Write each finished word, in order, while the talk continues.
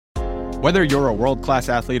Whether you're a world-class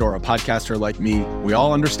athlete or a podcaster like me, we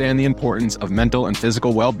all understand the importance of mental and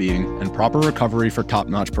physical well-being and proper recovery for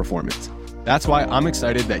top-notch performance. That's why I'm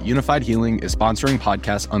excited that Unified Healing is sponsoring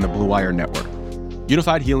podcasts on the Blue Wire Network.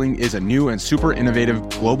 Unified Healing is a new and super innovative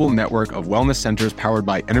global network of wellness centers powered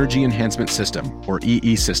by Energy Enhancement System, or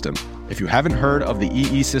EE System. If you haven't heard of the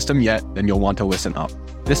EE System yet, then you'll want to listen up.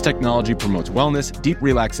 This technology promotes wellness, deep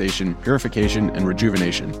relaxation, purification, and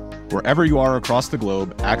rejuvenation. Wherever you are across the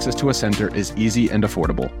globe, access to a center is easy and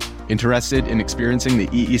affordable. Interested in experiencing the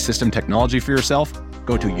EE System technology for yourself?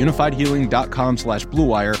 Go to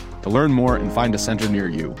unifiedhealing.com/bluewire to learn more and find a center near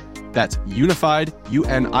you. That's unified,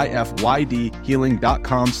 UNIFYD,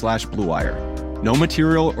 healing.com/bluewire. No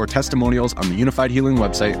material or testimonials on the Unified Healing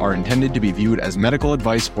website are intended to be viewed as medical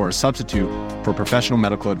advice or a substitute for professional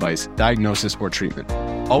medical advice, diagnosis, or treatment.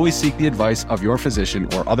 Always seek the advice of your physician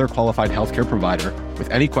or other qualified healthcare provider with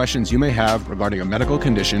any questions you may have regarding a medical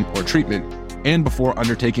condition or treatment and before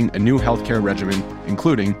undertaking a new healthcare regimen,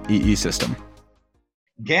 including EE System.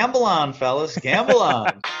 Gamble on, fellas. Gamble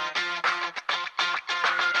on.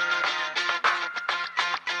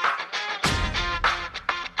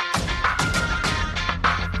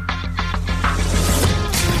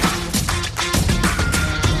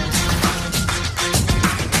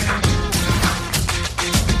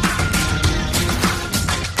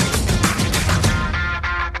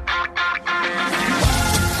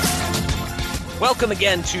 Welcome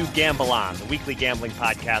again to Gamble On, the weekly gambling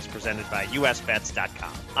podcast presented by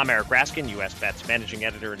USBets.com. I'm Eric Raskin, US Bets Managing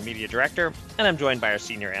Editor and Media Director, and I'm joined by our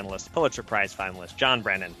senior analyst, Pulitzer Prize finalist, John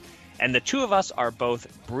Brennan. And the two of us are both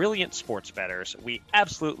brilliant sports bettors. We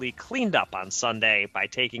absolutely cleaned up on Sunday by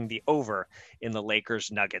taking the over in the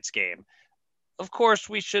Lakers-Nuggets game. Of course,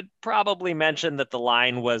 we should probably mention that the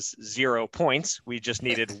line was 0 points. We just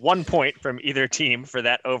needed 1 point from either team for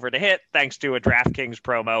that over to hit, thanks to a DraftKings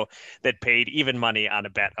promo that paid even money on a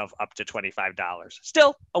bet of up to $25.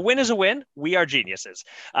 Still, a win is a win. We are geniuses.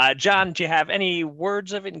 John, do you have any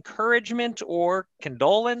words of encouragement or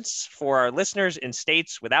condolence for our listeners in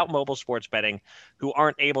states without mobile sports betting who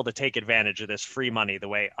aren't able to take advantage of this free money the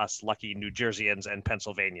way us lucky New Jerseyans and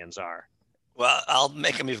Pennsylvanians are? Well, I'll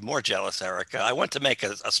make them even more jealous, Eric. I went to make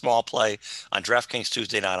a small play on DraftKings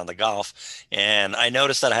Tuesday night on the golf, and I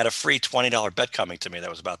noticed that I had a free $20 bet coming to me that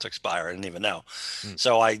was about to expire. I didn't even know.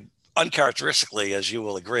 So I, uncharacteristically, as you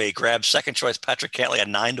will agree, grabbed second choice Patrick Cantlay at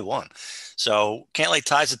 9-1. So Cantlay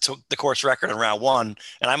ties it to the course record in round one,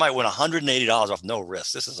 and I might win $180 off no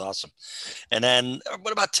risk. This is awesome. And then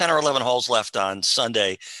what about 10 or 11 holes left on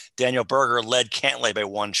Sunday? Daniel Berger led Cantlay by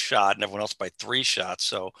 1 shot and everyone else by 3 shots.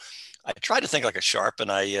 So I tried to think like a sharp,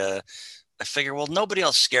 and I figure, well, nobody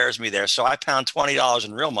else scares me there. So I pound $20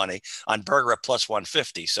 in real money on Berger at plus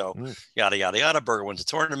 150. So yada, yada, yada. Berger wins the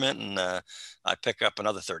tournament, and I pick up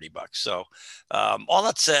another $30. So all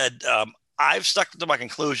that said, I've stuck to my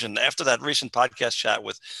conclusion after that recent podcast chat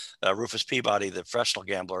with Rufus Peabody, the professional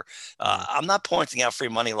gambler. I'm not pointing out free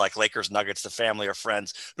money like Lakers, Nuggets, the family or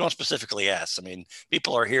friends who don't specifically ask. I mean,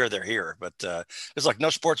 people are here, they're here, but there's like no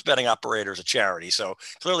sports betting operator is a charity. So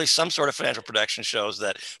clearly some sort of financial protection shows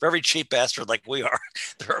that for every cheap bastard like we are,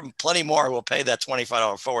 there are plenty more who will pay that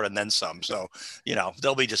 $25 forward and then some. So,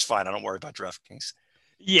 they'll be just fine. I don't worry about DraftKings.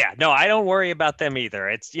 Yeah, no, I don't worry about them either.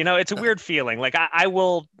 It's, it's a weird feeling. Like I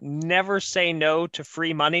will never say no to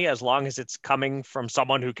free money as long as it's coming from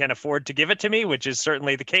someone who can afford to give it to me, which is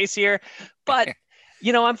certainly the case here. But,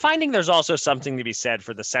 I'm finding there's also something to be said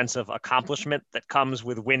for the sense of accomplishment that comes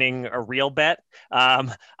with winning a real bet.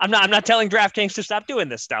 I'm not telling DraftKings to stop doing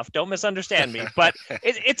this stuff. Don't misunderstand me. But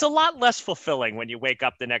it's a lot less fulfilling when you wake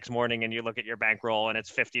up the next morning and you look at your bankroll and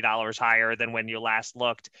it's $50 higher than when you last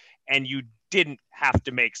looked, and you didn't have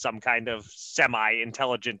to make some kind of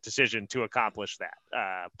semi-intelligent decision to accomplish that.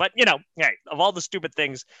 But, hey, of all the stupid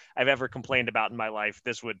things I've ever complained about in my life,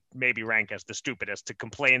 this would maybe rank as the stupidest, to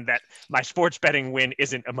complain that my sports betting win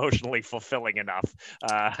isn't emotionally fulfilling enough.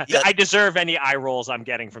 I deserve any eye rolls I'm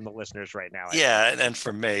getting from the listeners right now. Yeah, and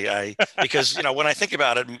for me, because when I think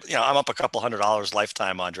about it, I'm up a couple $100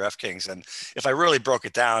 lifetime on DraftKings, and if I really broke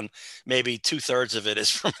it down, maybe 2/3 of it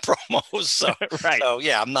is from promos. So, right. So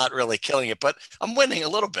yeah, I'm not really killing it, but I'm winning a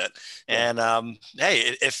little bit. And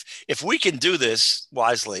hey, if we can do this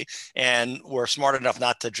wisely and we're smart enough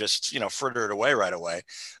not to just fritter it away right away,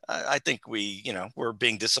 I think we're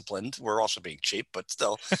being disciplined. We're also being cheap, but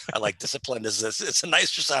still, I like disciplined. It's a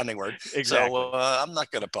nicer sounding word. Exactly. So I'm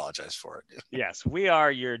not going to apologize for it. Yes, we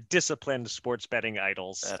are your disciplined sports betting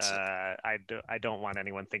idols. That's it. I don't want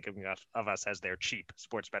anyone thinking of us as their cheap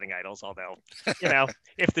sports betting idols, although,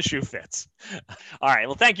 if the shoe fits. All right.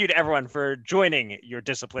 Well, thank you to everyone for for joining your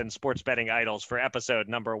disciplined sports betting idols for episode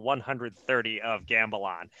number 130 of Gamble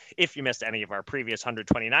On. If you missed any of our previous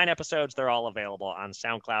 129 episodes, they're all available on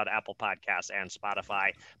SoundCloud, Apple Podcasts, and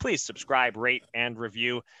Spotify. Please subscribe, rate, and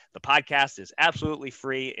review. The podcast is absolutely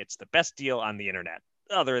free. It's the best deal on the internet,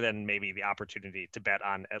 other than maybe the opportunity to bet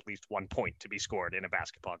on at least 1 point to be scored in a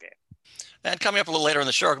basketball game. And coming up a little later in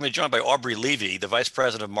the show, we're going to be joined by Aubrey Levy, the Vice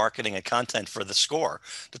President of Marketing and Content for The Score,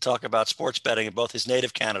 to talk about sports betting in both his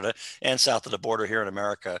native Canada and south of the border here in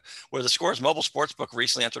America, where The Score's mobile sportsbook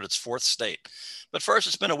recently entered its 4th state. But first,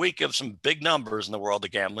 it's been a week of some big numbers in the world of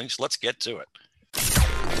gambling, so let's get to it.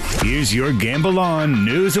 Here's your Gamble On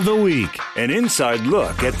News of the Week, an inside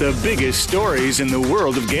look at the biggest stories in the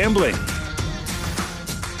world of gambling.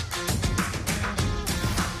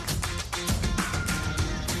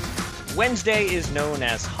 Wednesday is known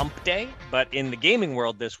as Hump Day, but in the gaming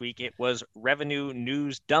world this week, it was Revenue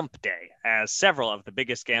News Dump Day, as several of the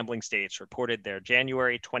biggest gambling states reported their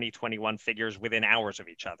January 2021 figures within hours of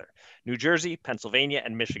each other. New Jersey, Pennsylvania,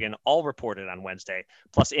 and Michigan all reported on Wednesday,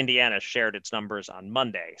 plus Indiana shared its numbers on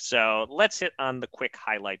Monday. So let's hit on the quick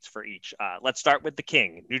highlights for each. Let's start with the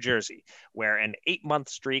King, New Jersey, where an 8-month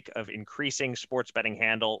streak of increasing sports betting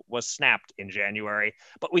handle was snapped in January,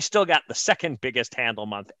 but we still got the second biggest handle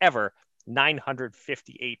month ever,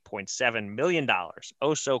 $958.7 million.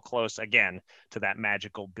 Oh, so close again to that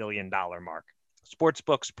magical $1 billion mark.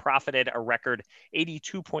 Sportsbooks profited a record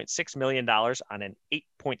 $82.6 million on an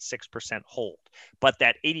 8.6% hold. But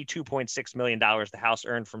that $82.6 million the house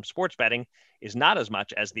earned from sports betting is not as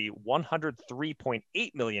much as the $103.8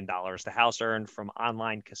 million the house earned from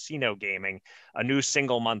online casino gaming, a new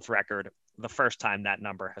single-month record, the first time that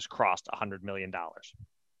number has crossed $100 million.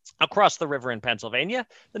 Across the river in Pennsylvania,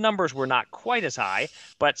 the numbers were not quite as high,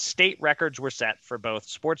 but state records were set for both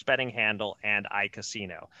sports betting handle and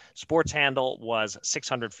iCasino. Sports handle was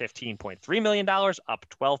 $615.3 million, up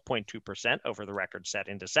 12.2% over the record set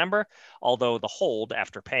in December, although the hold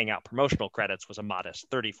after paying out promotional credits was a modest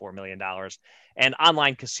 $34 million. And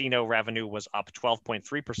online casino revenue was up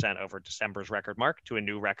 12.3% over December's record mark to a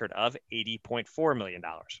new record of $80.4 million.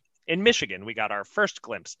 In Michigan, we got our first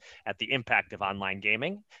glimpse at the impact of online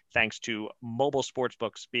gaming, thanks to mobile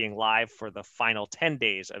sportsbooks being live for the final 10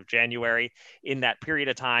 days of January. In that period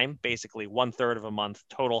of time, basically 1/3 of a month,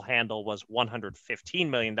 total handle was $115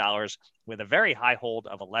 million, with a very high hold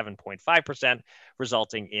of 11.5%,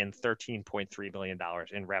 resulting in $13.3 million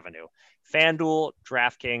in revenue. FanDuel,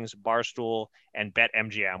 DraftKings, Barstool, and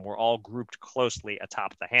BetMGM were all grouped closely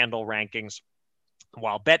atop the handle rankings,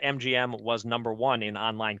 while BetMGM was number 1 in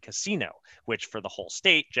online casino, which for the whole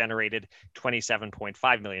state generated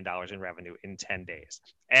 $27.5 million in revenue in 10 days.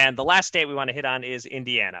 And the last state we want to hit on is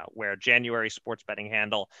Indiana, where January sports betting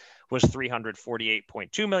handle was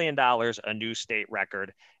 $348.2 million, a new state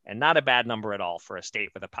record, and not a bad number at all for a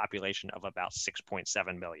state with a population of about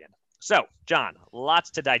 6.7 million. So, John,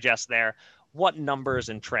 lots to digest there. What numbers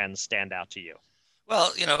and trends stand out to you?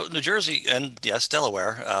 Well, New Jersey and, yes,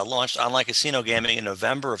 Delaware launched online casino gaming in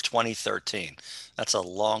November of 2013. That's a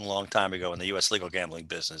long, long time ago in the U.S. legal gambling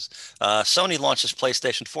business. Sony launched its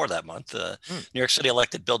PlayStation 4 that month. New York City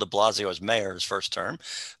elected Bill de Blasio as mayor his first term.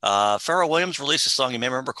 Pharrell Williams released a song you may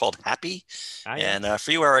remember called Happy. And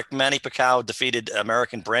for you, Eric, Manny Pacquiao defeated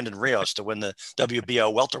American Brandon Rios to win the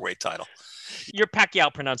WBO welterweight title. Your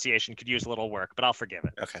Pacquiao pronunciation could use a little work, but I'll forgive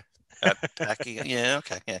it. Okay. Packy, yeah,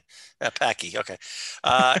 okay, yeah, Packy, okay.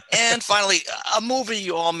 And finally, a movie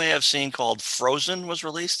you all may have seen called Frozen was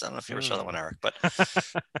released. I don't know if you ever saw that one, Eric, but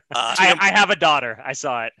I have a daughter. I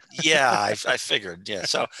saw it. Yeah, I figured. Yeah,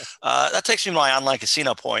 so that takes me to my online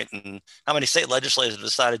casino point, and how many state legislators have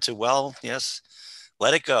decided to, well, yes,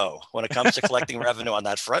 let it go when it comes to collecting revenue on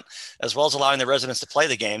that front, as well as allowing the residents to play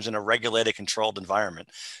the games in a regulated, controlled environment.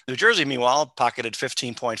 New Jersey, meanwhile, pocketed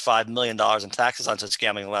 $15.5 million in taxes on such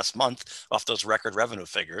gambling last month off those record revenue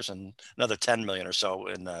figures, and another $10 million or so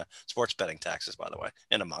in sports betting taxes, by the way,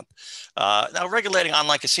 in a month. Now, regulating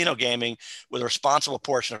online casino gaming with a responsible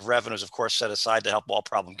portion of revenues, of course, set aside to help all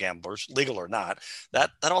problem gamblers, legal or not, that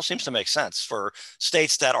all seems to make sense for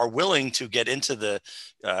states that are willing to get into the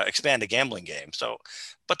expanded gambling game. So,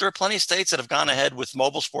 but there are plenty of states that have gone ahead with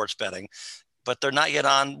mobile sports betting, but they're not yet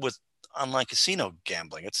on with online casino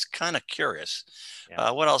gambling. It's kind of curious.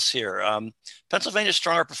 Yeah. What else here? Pennsylvania's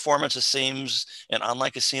stronger performance, it seems, in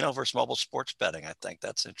online casino versus mobile sports betting. I think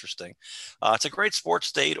that's interesting. It's a great sports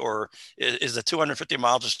state, or is the 250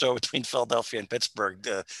 miles or so between Philadelphia and Pittsburgh,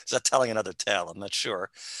 is that telling another tale? I'm not sure.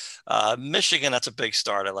 Michigan, that's a big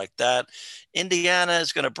start. I like that. Indiana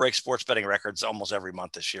is going to break sports betting records almost every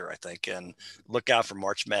month this year, I think. And look out for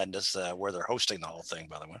March Madness, where they're hosting the whole thing,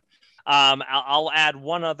 by the way. I'll add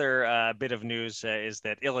one other bit of news is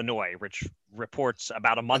that Illinois, which reports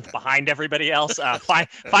about a month behind everybody else,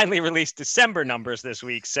 finally released December numbers this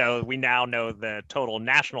week. So we now know the total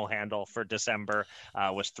national handle for December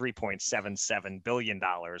was $3.77 billion,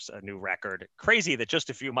 a new record. Crazy that just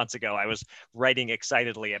a few months ago I was writing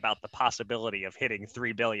excitedly about the possibility of hitting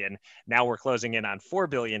 3 billion. Now we're closing in on 4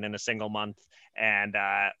 billion in a single month, and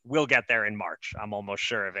we'll get there in March. I'm almost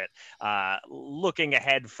sure of it. Looking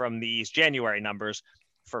ahead from these January numbers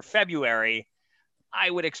for February, I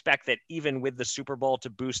would expect that even with the Super Bowl to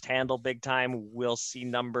boost handle big time, we'll see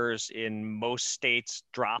numbers in most states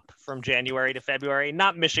drop from January to February.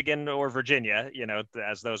 Not Michigan or Virginia,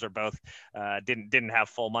 as those are both didn't have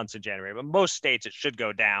full months in January. But most states it should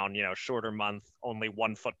go down. Shorter month, only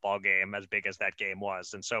one football game, as big as that game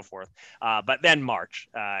was, and so forth. But then March,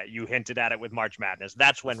 you hinted at it with March Madness.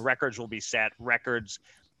 That's when records will be set. Records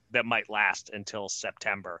that might last until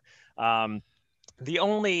September. The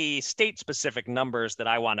only state-specific numbers that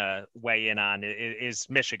I want to weigh in on is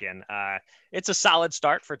Michigan. It's a solid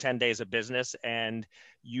start for 10 days of business, and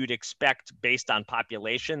you'd expect, based on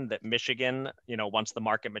population, that Michigan, once the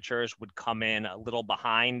market matures, would come in a little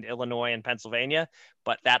behind Illinois and Pennsylvania.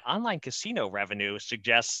 But that online casino revenue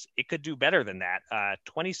suggests it could do better than that.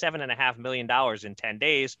 $27.5 million in 10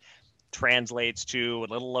 days translates to a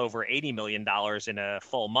little over $80 million in a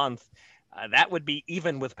full month. That would be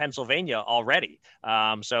even with Pennsylvania already.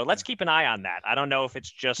 So let's keep an eye on that. I don't know if it's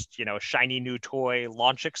just, shiny new toy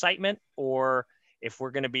launch excitement, or if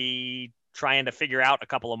we're going to be trying to figure out a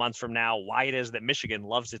couple of months from now why it is that Michigan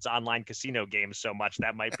loves its online casino games so much.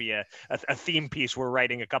 That might be a theme piece we're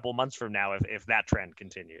writing a couple of months from now if that trend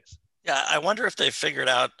continues. Yeah, I wonder if they figured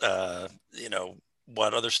out,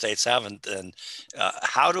 what other states haven't, and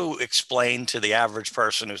how to explain to the average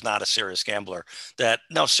person who's not a serious gambler that,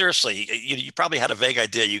 no, seriously, you probably had a vague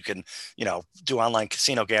idea you can, do online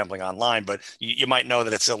casino gambling online, but you might know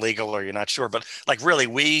that it's illegal or you're not sure. But like, really,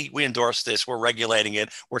 we endorse this. We're regulating it.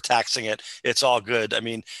 We're taxing it. It's all good. I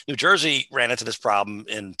mean, New Jersey ran into this problem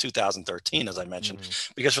in 2013, as I mentioned,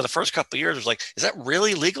 because for the first couple of years, it was like, is that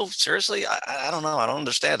really legal? Seriously? I don't know. I don't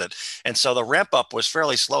understand it. And so the ramp up was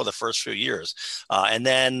fairly slow the first few years. And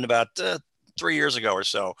then about 3 years ago or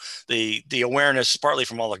so, the awareness, partly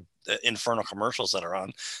from all the infernal commercials that are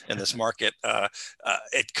on in this market,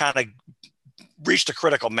 it kind of reached a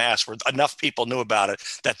critical mass where enough people knew about it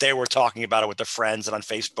that they were talking about it with their friends and on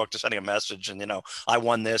Facebook, to sending a message and, I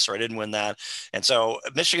won this or I didn't win that. And so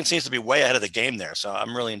Michigan seems to be way ahead of the game there. So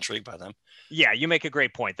I'm really intrigued by them. Yeah, you make a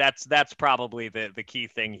great point. That's probably the key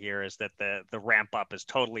thing here, is that the ramp up is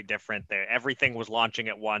totally different. Everything was launching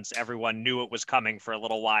at once. Everyone knew it was coming for a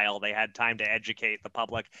little while. They had time to educate the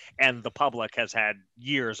public, and the public has had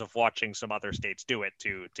years of watching some other states do it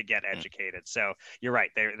to get educated. So you're right.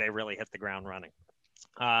 They really hit the ground running.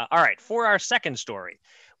 All right, for our second story,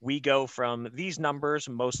 we go from these numbers,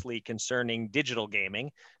 mostly concerning digital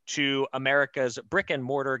gaming, to America's brick and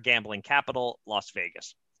mortar gambling capital, Las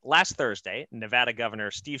Vegas. Last Thursday, Nevada Governor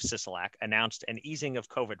Steve Sisolak announced an easing of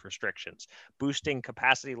COVID restrictions, boosting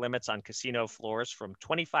capacity limits on casino floors from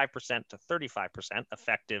 25% to 35%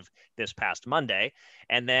 effective this past Monday,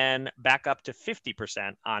 and then back up to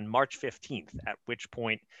 50% on March 15th, at which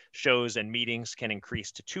point shows and meetings can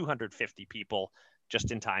increase to 250 people, just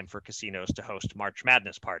in time for casinos to host March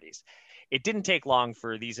Madness parties. It didn't take long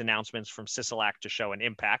for these announcements from Sisolak to show an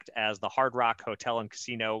impact, as the Hard Rock Hotel and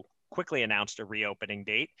Casino quickly announced a reopening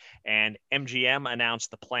date, and MGM announced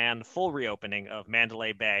the planned full reopening of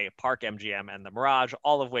Mandalay Bay, Park MGM, and the Mirage,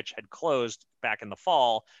 all of which had closed back in the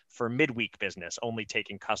fall for midweek business, only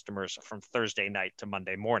taking customers from Thursday night to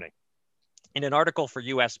Monday morning. In an article for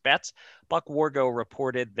US Bets, Buck Wargo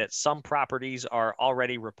reported that some properties are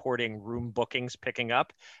already reporting room bookings picking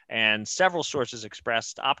up, and several sources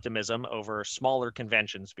expressed optimism over smaller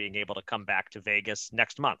conventions being able to come back to Vegas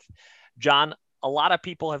next month. John, a lot of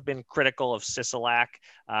people have been critical of Sisolak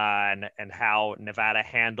and how Nevada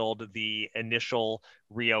handled the initial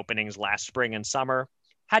reopenings last spring and summer.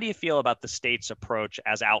 How do you feel about the state's approach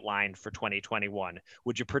as outlined for 2021?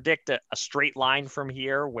 Would you predict a straight line from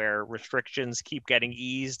here where restrictions keep getting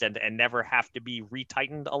eased and never have to be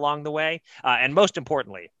retightened along the way? And most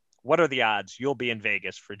importantly, what are the odds you'll be in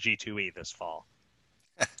Vegas for G2E this fall?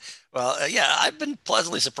 Well, yeah, I've been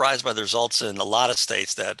pleasantly surprised by the results in a lot of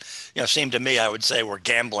states that, seem to me, I would say, were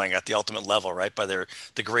gambling at the ultimate level, right, by their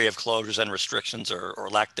degree of closures and restrictions or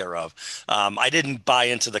lack thereof. I didn't buy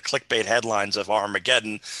into the clickbait headlines of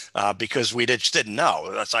Armageddon because just didn't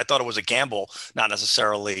know. So I thought it was a gamble, not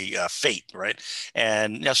necessarily fate, right?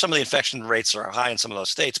 And some of the infection rates are high in some of those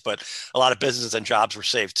states, but a lot of businesses and jobs were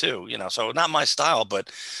saved too. So not my style, but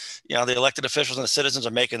the elected officials and the citizens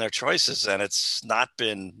are making their choices, and it's not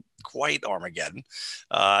been quite Armageddon.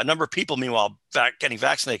 A number of people, meanwhile, getting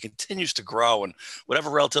vaccinated continues to grow, and whatever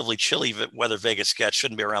relatively chilly weather Vegas gets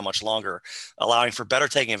shouldn't be around much longer, allowing for better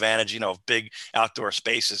taking advantage, of big outdoor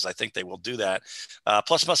spaces. I think they will do that.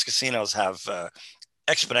 Plus, most casinos have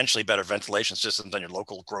exponentially better ventilation systems than your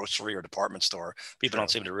local grocery or department store. People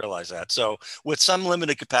don't seem to realize that. So with some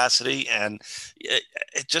limited capacity, and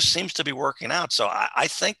it just seems to be working out. So I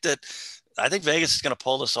think Vegas is going to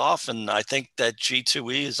pull this off, and I think that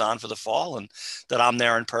G2E is on for the fall, and that I'm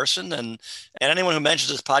there in person. And anyone who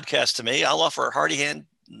mentions this podcast to me, I'll offer a hearty hand.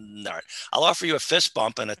 All right, I'll offer you a fist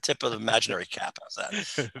bump and a tip of the imaginary cap. How's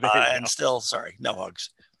that? And still, sorry, no hugs.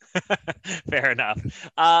 Fair enough.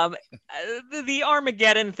 The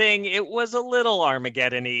Armageddon thing, it was a little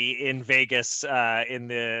Armageddon-y in Vegas in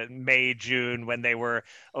the May, June when they were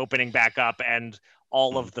opening back up, and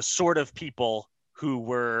all of the sort of people who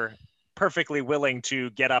were perfectly willing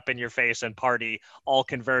to get up in your face and party all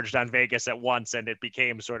converged on Vegas at once, and it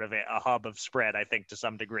became sort of a hub of spread, I think, to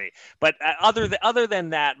some degree. But other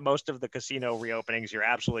than that, most of the casino reopenings, you're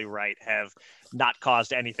absolutely right, have not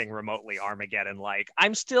caused anything remotely Armageddon-like.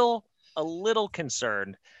 I'm still a little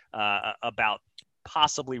concerned about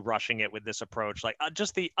possibly rushing it with this approach, like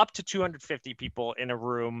just the up to 250 people in a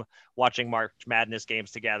room watching March Madness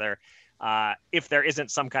games together. If there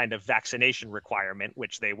isn't some kind of vaccination requirement,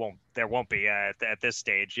 which there won't be at this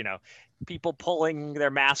stage, people pulling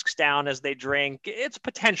their masks down as they drink, it's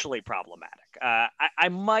potentially problematic. I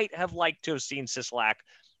might have liked to have seen Sisolak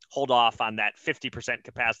hold off on that 50%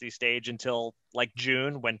 capacity stage until like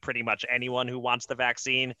June, when pretty much anyone who wants the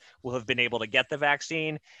vaccine will have been able to get the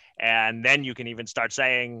vaccine. And then you can even start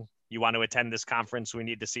saying, you want to attend this conference, we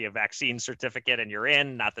need to see a vaccine certificate, and you're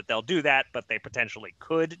in. Not that they'll do that, but they potentially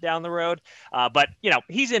could down the road. But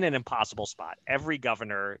he's in an impossible spot. Every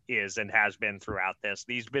governor is and has been throughout this.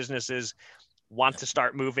 These businesses want to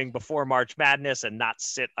start moving before March Madness and not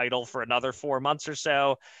sit idle for another 4 months or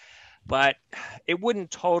so. But it wouldn't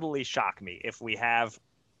totally shock me if we have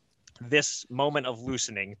this moment of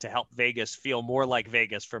loosening to help Vegas feel more like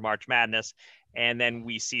Vegas for March Madness, and then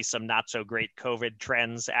we see some not so great COVID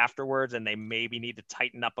trends afterwards, and they maybe need to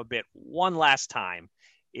tighten up a bit one last time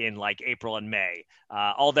in like April and May.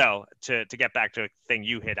 Although to get back to a thing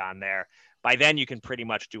you hit on there, by then you can pretty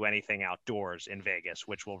much do anything outdoors in Vegas,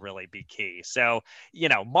 which will really be key. So,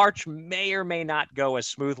 March may or may not go as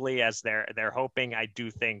smoothly as they're hoping. I do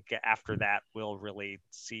think after that, we'll really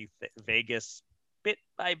see Vegas bit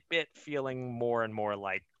by bit feeling more and more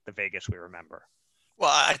like the Vegas we remember.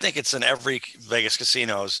 Well, I think it's in every Vegas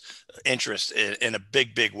casino's interest in a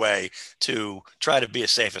big, big way to try to be as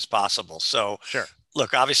safe as possible. So, sure.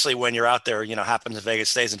 Look, obviously, when you're out there, happens in Vegas,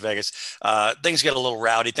 stays in Vegas, things get a little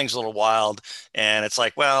rowdy, things a little wild. And it's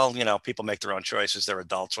like, well, people make their own choices. They're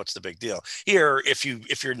adults. What's the big deal? Here,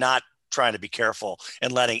 if you're not trying to be careful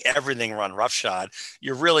and letting everything run roughshod,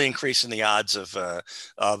 you're really increasing the odds of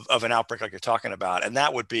an outbreak like you're talking about. And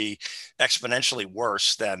that would be exponentially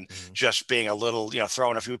worse than just being a little,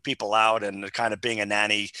 throwing a few people out and kind of being a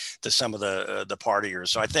nanny to some of the partiers.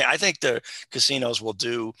 So I think the casinos will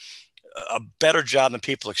do a better job than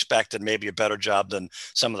people expect, and maybe a better job than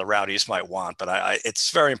some of the rowdies might want. But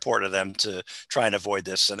it's very important to them to try and avoid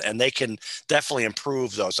this, and they can definitely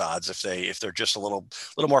improve those odds if they're just a little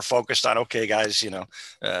more focused on, okay, guys,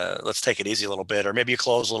 let's take it easy a little bit, or maybe you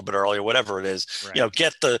close a little bit earlier, whatever it is. Right.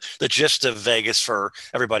 Get the gist of Vegas for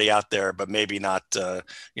everybody out there, but maybe not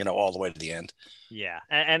all the way to the end. Yeah.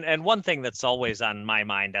 And one thing that's always on my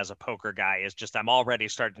mind as a poker guy is just I'm already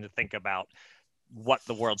starting to think about what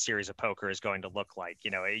the World Series of Poker is going to look like.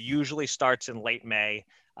 It usually starts in late May.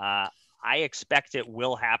 I expect it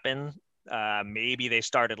will happen. Maybe they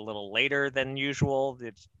started a little later than usual.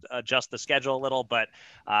 It's adjust the schedule a little, but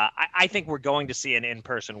I think we're going to see an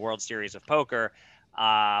in-person World Series of Poker.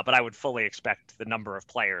 But I would fully expect the number of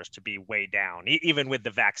players to be way down. Even with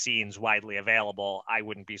the vaccines widely available, I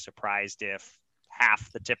wouldn't be surprised if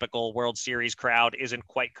half the typical World Series crowd isn't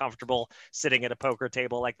quite comfortable sitting at a poker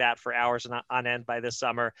table like that for hours on end by this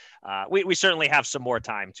summer. We certainly have some more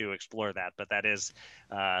time to explore that, but that is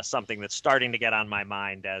something that's starting to get on my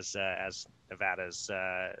mind as Nevada's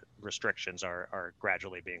restrictions are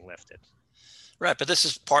gradually being lifted. Right, but this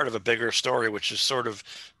is part of a bigger story, which is sort of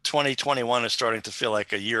 2021 is starting to feel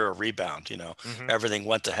like a year of rebound. Everything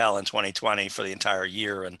went to hell in 2020 for the entire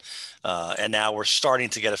year, and now we're starting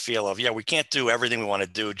to get a feel of, we can't do everything we want to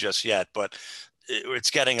do just yet, but it's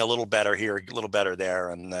getting a little better here, a little better there,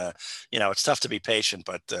 and it's tough to be patient.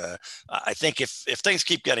 But I think if things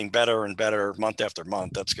keep getting better and better month after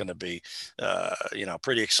month, that's going to be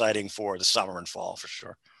pretty exciting for the summer and fall for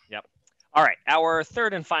sure. Yep. All right. Our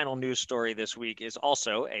third and final news story this week is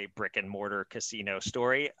also a brick and mortar casino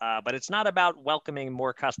story, but it's not about welcoming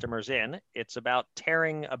more customers in. It's about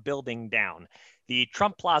tearing a building down. The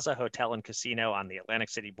Trump Plaza Hotel and Casino on the Atlantic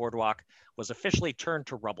City Boardwalk was officially turned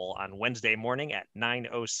to rubble on Wednesday morning at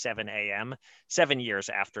 9:07 a.m., 7 years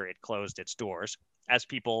after it closed its doors. As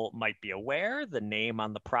people might be aware, the name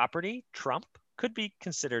on the property, Trump, could be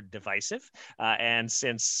considered divisive. And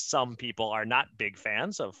since some people are not big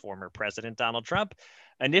fans of former President Donald Trump,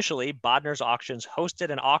 initially, Bodner's Auctions hosted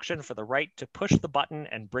an auction for the right to push the button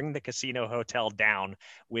and bring the casino hotel down,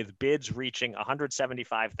 with bids reaching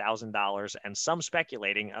 $175,000 and some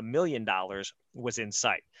speculating $1 million was in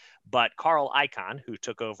sight. But Carl Icahn, who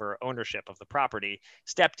took over ownership of the property,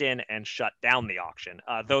 stepped in and shut down the auction,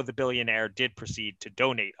 though the billionaire did proceed to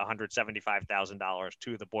donate $175,000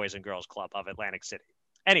 to the Boys and Girls Club of Atlantic City.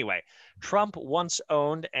 Anyway, Trump once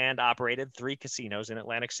owned and operated 3 casinos in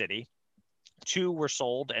Atlantic City. 2 were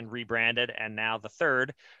sold and rebranded, and now the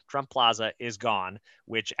third, Trump Plaza, is gone,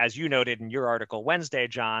 which, as you noted in your article Wednesday,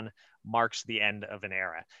 John, marks the end of an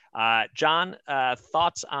era. John,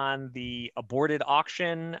 thoughts on the aborted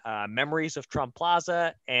auction, memories of Trump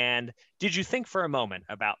Plaza, and did you think for a moment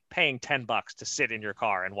about paying $10 to sit in your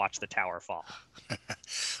car and watch the tower fall?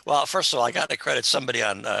 Well, first of all, I got to credit somebody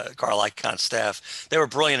on Carl Icahn's staff. They were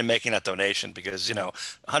brilliant in making that donation because,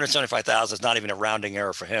 $175,000 is not even a rounding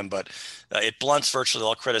error for him, but it blunts virtually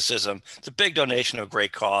all criticism. It's a big donation to a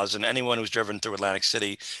great cause, and anyone who's driven through Atlantic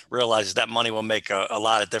City realizes that money will make a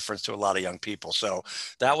lot of difference to a lot of young people. So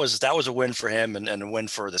that was a win for him and a win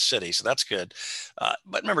for the city. So that's good.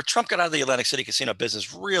 But remember, Trump got out of the Atlantic City casino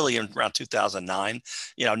business really in around 2009.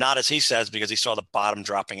 Not as he says, because he saw the bottom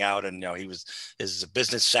dropping out, and his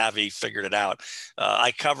business savvy figured it out.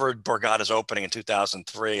 I covered Borgata's opening in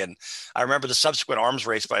 2003, and I remember the subsequent arms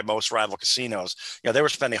race by most rival casinos. They were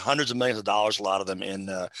spending hundreds of millions of dollars, a lot of them in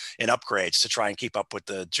upgrades to try and keep up with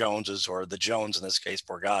the Joneses, or the Jones in this case,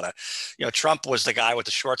 Borgata. Trump was the guy with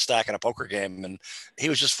the short stack and a poker game, and he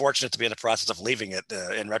was just fortunate to be in the process of leaving it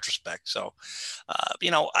in retrospect. So, I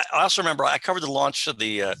also remember I covered the launch of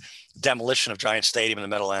the demolition of Giant Stadium in the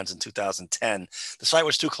Meadowlands in 2010. The site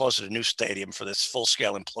was too close to the new stadium for this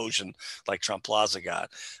full-scale implosion like Trump Plaza got.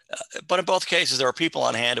 But in both cases, there were people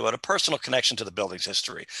on hand who had a personal connection to the building's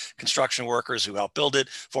history. Construction workers who helped build it,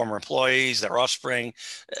 former employees, their offspring.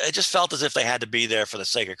 It just felt as if they had to be there for the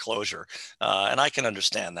sake of closure. And I can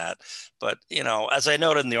understand that. But, as I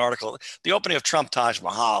noted in the article, the opening of Trump Taj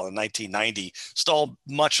Mahal in 1990 stole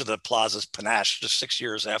much of the plaza's panache just 6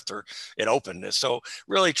 years after it opened. So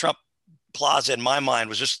really, Trump Plaza, in my mind,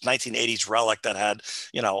 was just 1980s relic that had,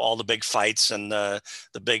 all the big fights and the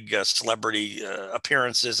big celebrity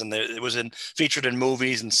appearances, and it was featured in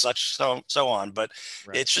movies and such, so on. But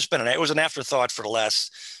right. It's just it was an afterthought for the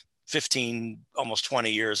last 15, almost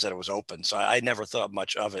 20 years that it was open. So I never thought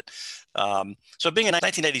much of it. So being a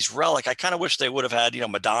 1980s relic, I kind of wish they would have had,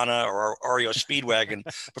 Madonna or REO Speedwagon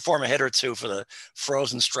perform a hit or two for the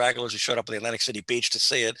frozen stragglers who showed up at the Atlantic City beach to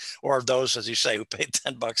see it, or those, as you say, who paid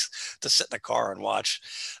 $10 to sit in the car and watch.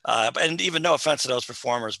 And even no offense to those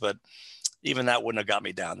performers, but even that wouldn't have got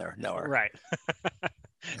me down there. No. Right.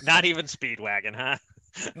 Not even Speedwagon, huh?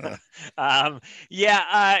 It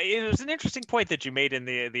was an interesting point that you made in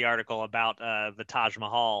the article about the Taj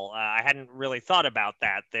Mahal. I hadn't really thought about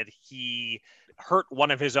that he hurt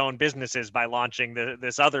one of his own businesses by launching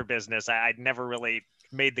this other business. I'd never really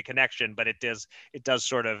made the connection, but it does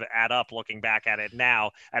sort of add up looking back at it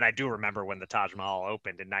now. And I do remember when the Taj Mahal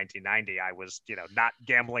opened in 1990, I was, not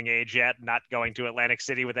gambling age yet, not going to Atlantic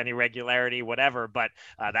City with any regularity, whatever, but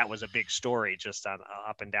that was a big story just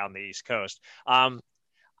up and down the East Coast.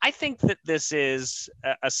 I think that this is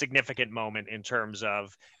a significant moment in terms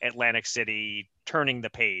of Atlantic City turning the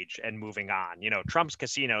page and moving on. Trump's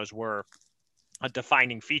casinos were a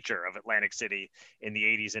defining feature of Atlantic City in the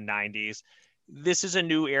 80s and 90s. This is a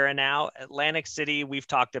new era now. Atlantic City, we've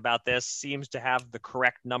talked about this, seems to have the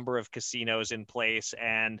correct number of casinos in place,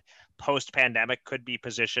 and post-pandemic could be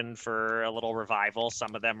positioned for a little revival.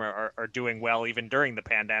 Some of them are doing well even during the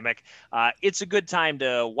pandemic. It's a good time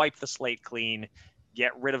to wipe the slate clean,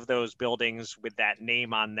 get rid of those buildings with that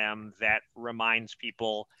name on them that reminds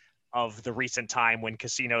people of the recent time when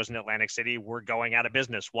casinos in Atlantic City were going out of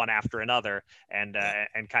business one after another, and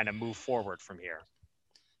kind of move forward from here.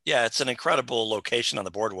 Yeah, it's an incredible location on the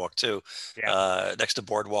boardwalk too, next to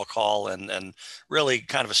Boardwalk Hall, and really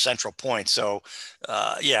kind of a central point. So,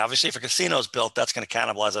 obviously, if a casino is built, that's going to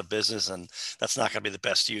cannibalize a business, and that's not going to be the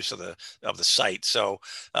best use of the site. So,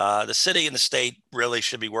 the city and the state really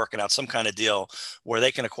should be working out some kind of deal where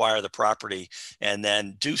they can acquire the property and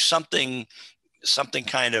then do something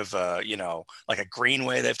kind of, like a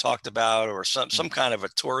greenway they've talked about, or some kind of a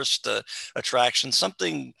tourist attraction,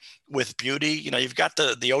 something with beauty. You've got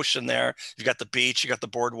the ocean there, you've got the beach, you got the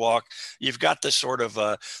boardwalk, you've got this sort of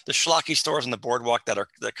the schlocky stores on the boardwalk that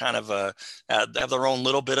kind of have their own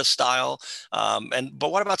little bit of style.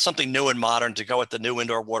 But what about something new and modern to go with the new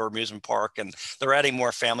indoor water amusement park? And they're adding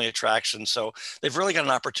more family attractions. So they've really got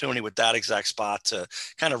an opportunity with that exact spot to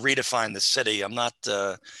kind of redefine the city. I'm not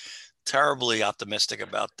terribly optimistic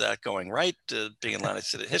about that going right, being in Atlantic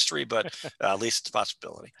City history, but at least it's a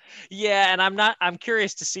possibility. Yeah, and I'm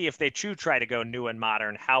curious to see if they try to go new and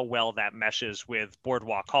modern, how well that meshes with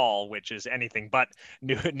Boardwalk Hall, which is anything but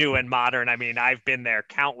new and modern. I mean, I've been there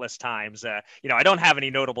countless times. I don't have any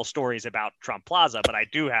notable stories about Trump Plaza, but I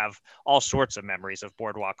do have all sorts of memories of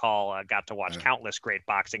Boardwalk Hall. I got to watch countless great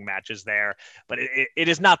boxing matches there, but it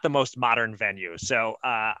is not the most modern venue. So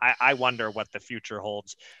I wonder what the future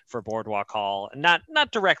holds for Boardwalk Hall. Not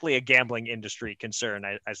directly a gambling industry concern,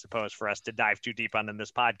 I suppose, for us to dive too deep on in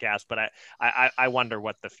this podcast, but I wonder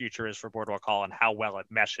what the future is for Boardwalk Hall and how well it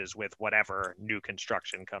meshes with whatever new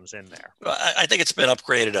construction comes in there. Well, I think it's been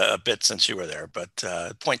upgraded a bit since you were there, but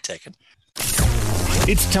point taken.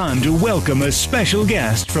 It's time to welcome a special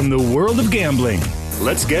guest from the world of gambling.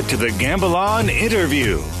 Let's get to the Gamble On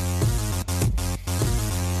interview.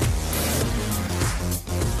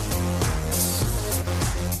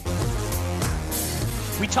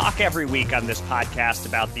 We talk every week on this podcast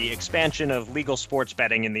about the expansion of legal sports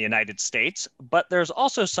betting in the United States, but there's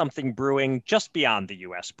also something brewing just beyond the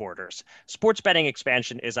U.S. borders. Sports betting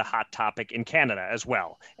expansion is a hot topic in Canada as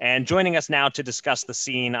well. And joining us now to discuss the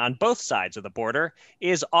scene on both sides of the border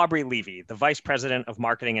is Aubrey Levy, the Vice President of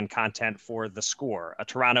Marketing and Content for The Score, a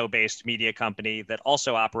Toronto-based media company that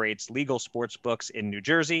also operates legal sports books in New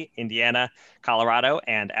Jersey, Indiana, Colorado,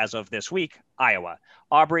 and as of this week, Iowa.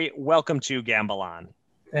 Aubrey, welcome to Gamble On.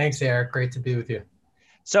 Thanks, Eric. Great to be with you.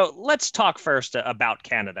 So let's talk first about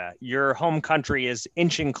Canada. Your home country is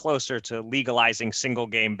inching closer to legalizing single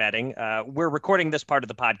game betting. We're recording this part of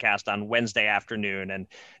the podcast on Wednesday afternoon, and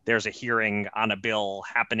there's a hearing on a bill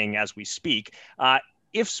happening as we speak.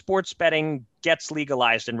 If sports betting gets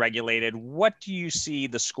legalized and regulated, what do you see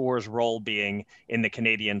the Score's role being in the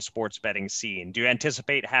Canadian sports betting scene? Do you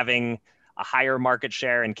anticipate having a higher market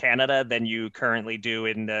share in Canada than you currently do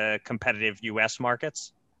in the competitive U.S.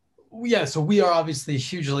 markets? Yeah, so we are obviously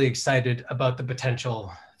hugely excited about the potential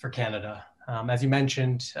for Canada. As you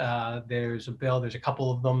mentioned, there's a bill, there's a couple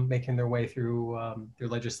of them making their way through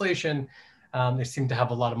legislation. They seem to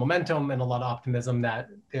have a lot of momentum and a lot of optimism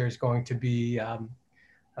that there's going to be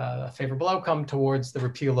a favorable outcome towards the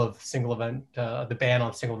repeal of the ban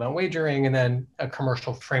on single event wagering, and then a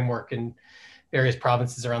commercial framework in various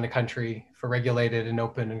provinces around the country for regulated and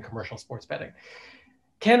open and commercial sports betting.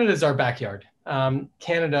 Canada is our backyard.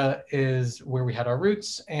 Canada is where we had our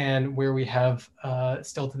roots and where we have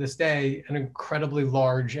still to this day an incredibly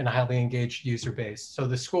large and highly engaged user base. So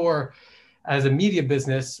the Score, as a media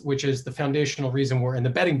business, which is the foundational reason we're in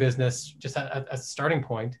the betting business, just as a starting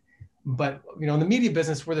point. But in the media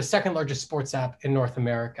business, we're the second largest sports app in North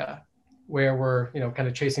America, where we're kind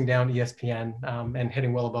of chasing down ESPN and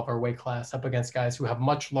hitting well above our weight class up against guys who have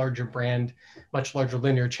much larger brand, much larger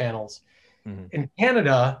linear channels. Mm-hmm. In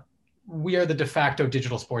Canada, we are the de facto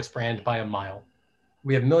digital sports brand by a mile.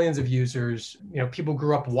 We have millions of users. People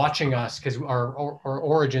grew up watching us because our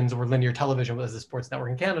origins were linear television as a sports network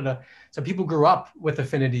in Canada. So people grew up with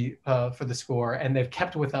affinity for the Score, and they've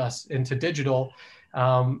kept with us into digital.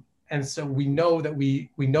 And so we know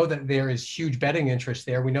that there is huge betting interest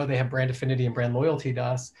there. We know they have brand affinity and brand loyalty to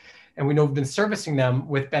us. And we know we've been servicing them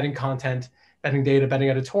with betting content, betting data, betting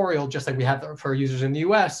editorial, just like we have for our users in the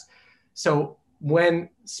US. So when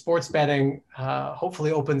sports betting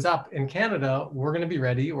hopefully opens up in Canada, we're going to be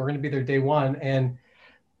ready. We're going to be there day one. And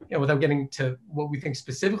without getting to what we think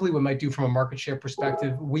specifically we might do from a market share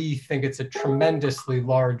perspective, we think it's a tremendously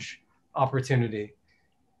large opportunity.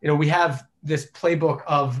 We have this playbook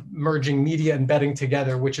of merging media and betting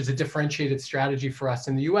together, which is a differentiated strategy for us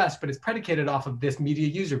in the US, but it's predicated off of this media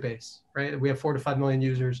user base, right? We have 4 to 5 million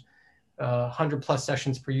users, 100 plus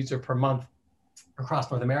sessions per user per month across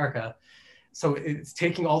North America. So it's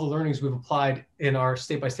taking all the learnings we've applied in our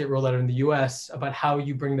state-by-state rollout in the US about how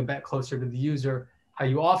you bring the bet closer to the user, how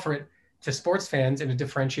you offer it to sports fans in a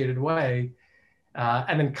differentiated way,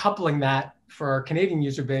 and then coupling that for our Canadian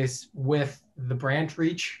user base with the brand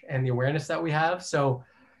reach and the awareness that we have. So,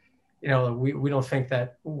 we don't think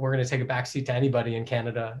that we're going to take a backseat to anybody in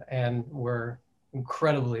Canada, and we're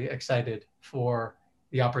incredibly excited for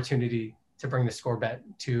the opportunity to bring the Score Bet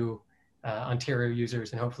to Ontario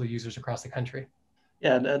users and hopefully users across the country.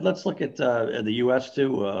 Yeah, and let's look at the U.S.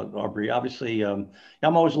 too, Aubrey. Obviously, I'm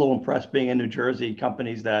always a little impressed being in New Jersey.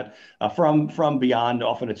 Companies that from beyond,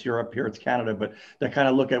 often it's Europe, here it's Canada, but they kind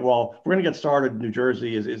of look at, well, if we're going to get started, New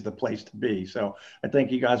Jersey is the place to be. So I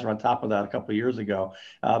think you guys are on top of that a couple of years ago.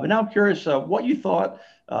 But now I'm curious what you thought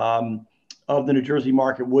of the New Jersey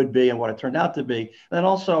market would be and what it turned out to be. And then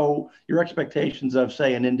also your expectations of,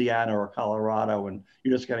 say, in Indiana or Colorado, and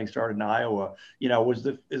you're just getting started in Iowa, is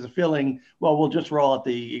the feeling, well, we'll just roll out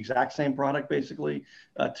the exact same product basically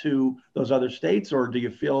to those other states? Or do you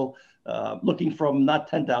feel looking from not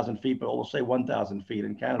 10,000 feet, but we'll say 1,000 feet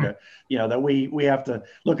in Canada, that we have to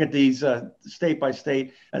look at these state by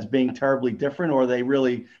state as being terribly different, or are they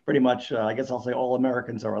really pretty much, I guess I'll say all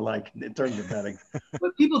Americans are alike in terms of betting?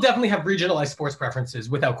 But people definitely have regionalized sports preferences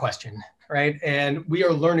without question, right? And we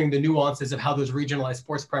are learning the nuances of how those regionalized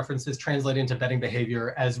sports preferences translate into betting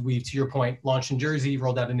behavior as we, to your point, launched in Jersey,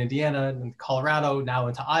 rolled out in Indiana and Colorado, now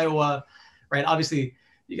into Iowa, right? Obviously,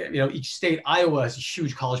 each state, Iowa is a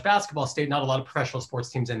huge college basketball state, not a lot of professional sports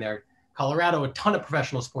teams in there. Colorado, a ton of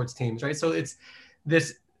professional sports teams, right? So it's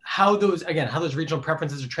this, how those regional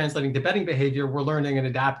preferences are translating to betting behavior, we're learning and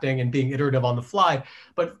adapting and being iterative on the fly.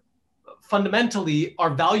 But fundamentally, our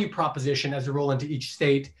value proposition as we roll into each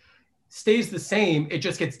state stays the same. It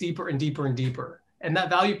just gets deeper and deeper and deeper. And that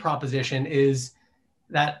value proposition is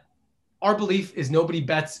that our belief is nobody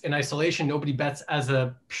bets in isolation. Nobody bets as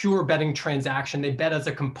a pure betting transaction. They bet as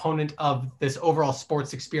a component of this overall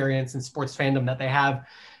sports experience and sports fandom that they have,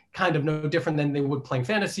 kind of no different than they would playing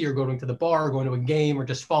fantasy or going to the bar or going to a game or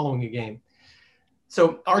just following a game.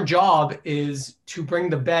 So our job is to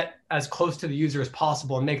bring the bet as close to the user as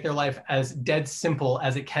possible and make their life as dead simple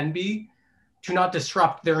as it can be, to not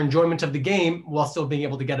disrupt their enjoyment of the game while still being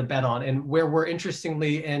able to get a bet on. And where we're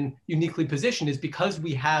interestingly and uniquely positioned is because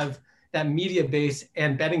we have that media base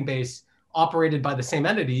and betting base operated by the same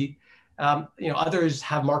entity. Others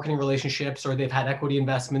have marketing relationships or they've had equity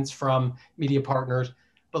investments from media partners,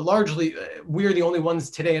 but largely we're the only ones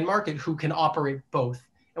today in market who can operate both.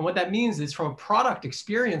 And what that means is, from a product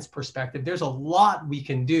experience perspective, there's a lot we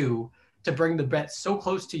can do to bring the bet so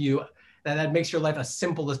close to you that makes your life as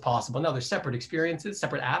simple as possible. Now, there's separate experiences,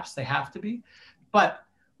 separate apps, they have to be, but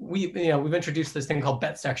we've introduced this thing called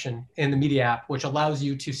Bet Section in the media app, which allows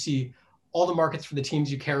you to see all the markets for the teams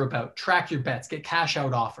you care about, track your bets, get cash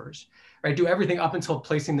out offers, right? Do everything up until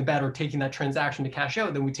placing the bet or taking that transaction to cash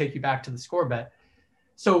out. Then we take you back to the Score Bet.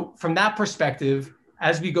 So from that perspective,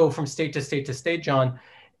 as we go from state to state to state, John,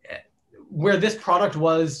 where this product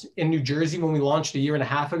was in New Jersey when we launched a year and a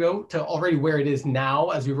half ago to already where it is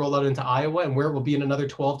now as we roll out into Iowa and where it will be in another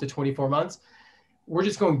 12 to 24 months, we're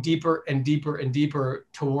just going deeper and deeper and deeper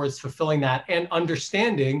towards fulfilling that and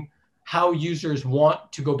understanding how users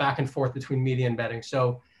want to go back and forth between media and betting.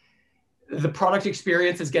 So the product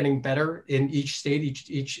experience is getting better in each state,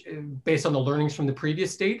 each based on the learnings from the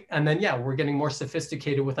previous state. And then, we're getting more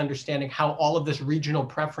sophisticated with understanding how all of this regional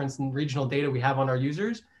preference and regional data we have on our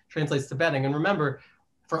users translates to betting. And remember,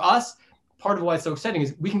 for us, part of why it's so exciting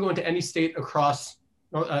is we can go into any state across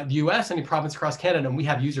the US, any province across Canada, and we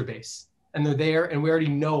have user base. And they're there, and we already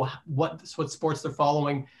know what sports they're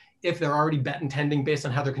following, if they're already bet intending based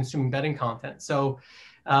on how they're consuming betting content. So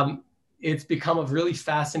it's become a really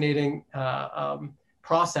fascinating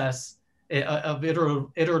process of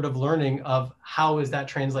iterative learning of how is that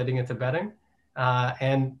translating into betting.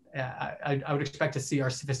 And I would expect to see our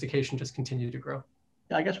sophistication just continue to grow.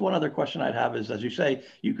 I guess one other question I'd have is, as you say,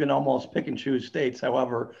 you can almost pick and choose states.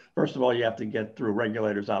 However, first of all, you have to get through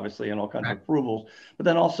regulators, obviously, and all kinds of approvals. But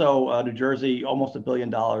then also New Jersey, almost $1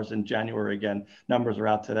 billion in January. Again, numbers are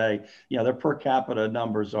out today. Their per capita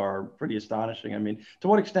numbers are pretty astonishing. I mean, to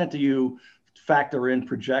what extent do you factor in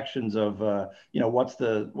projections of, what's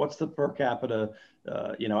the per capita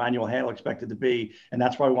annual handle expected to be, and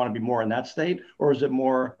that's why we want to be more in that state? Or is it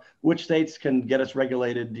more which states can get us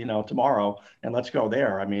regulated, tomorrow, and let's go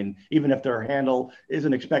there? I mean, even if their handle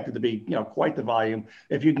isn't expected to be, quite the volume,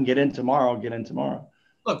 if you can get in tomorrow, get in tomorrow.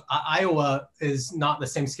 Look, Iowa is not the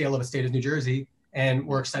same scale of a state as New Jersey, and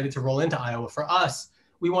we're excited to roll into Iowa. For us,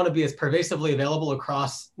 we want to be as pervasively available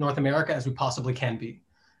across North America as we possibly can be.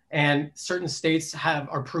 And certain states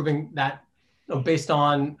are proving that based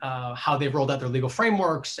on how they've rolled out their legal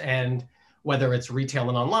frameworks and whether it's retail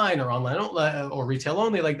and online or retail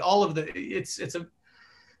only, like all of it's a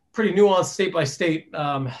pretty nuanced state by state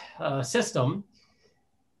system.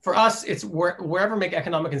 For us, it's wherever make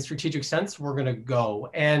economic and strategic sense, we're going to go.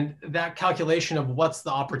 And that calculation of what's the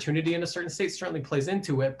opportunity in a certain state certainly plays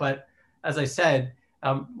into it. But as I said,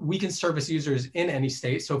 we can service users in any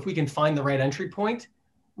state. So if we can find the right entry point,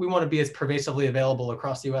 we want to be as pervasively available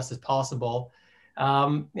across the US as possible.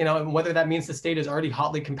 And whether that means the state is already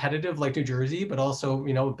hotly competitive like New Jersey, but also,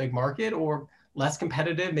 a big market, or less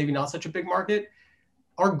competitive, maybe not such a big market.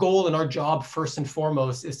 Our goal and our job first and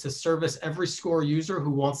foremost is to service every score user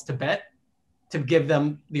who wants to bet, to give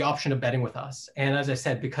them the option of betting with us. And as I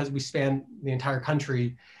said, because we span the entire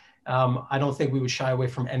country, I don't think we would shy away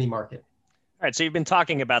from any market. All right, so you've been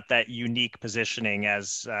talking about that unique positioning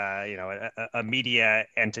as a media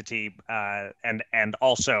entity and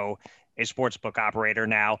also a sportsbook operator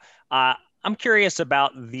now. I'm curious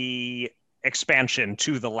about the expansion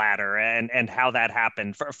to the latter and how that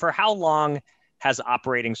happened. For how long has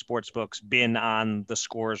operating sportsbooks been on the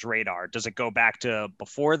Score's radar? Does it go back to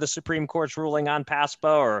before the Supreme Court's ruling on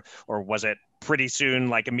PASPA, or was it pretty soon,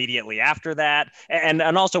 like immediately after that? And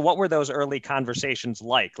also, what were those early conversations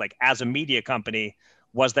like? Like, as a media company,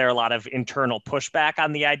 was there a lot of internal pushback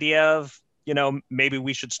on the idea of, maybe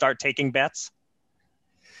we should start taking bets?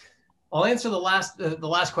 I'll answer the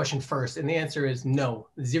last question first, and the answer is no,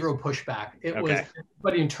 zero pushback. It was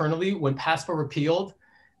everybody internally when PASPA repealed.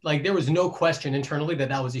 Like, there was no question internally that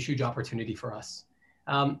was a huge opportunity for us.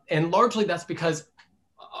 And largely that's because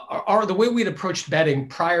the way we'd approached betting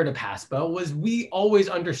prior to PASPA was we always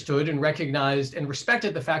understood and recognized and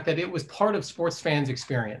respected the fact that it was part of sports fans'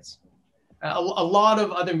 experience. A lot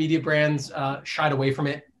of other media brands shied away from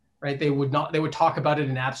it, right? They would talk about it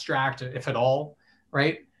in abstract, if at all,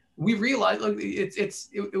 right? We realized, look, it's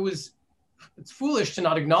foolish to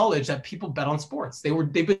not acknowledge that people bet on sports.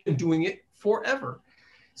 They've been doing it forever.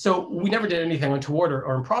 So we never did anything untoward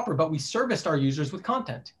or improper, but we serviced our users with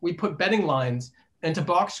content. We put betting lines into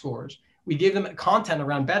box scores. We gave them content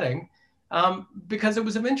around betting because it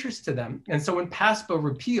was of interest to them. And so when PASPA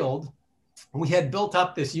repealed, we had built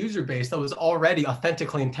up this user base that was already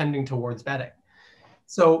authentically intending towards betting.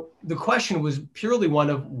 So the question was purely one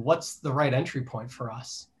of what's the right entry point for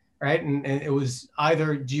us, right? And it was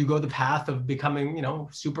either, do you go the path of becoming,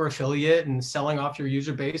 super affiliate and selling off your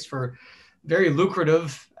user base for very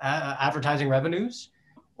lucrative advertising revenues,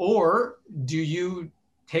 or do you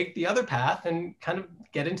take the other path and kind of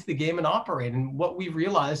get into the game and operate? And what we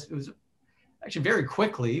realized was actually very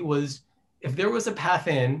quickly was if there was a path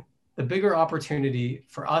in, the bigger opportunity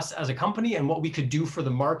for us as a company and what we could do for the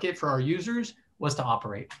market, for our users, was to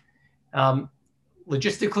operate.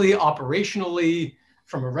 Logistically, operationally,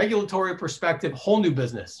 from a regulatory perspective, whole new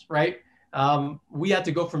business, right? We had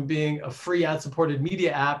to go from being a free ad-supported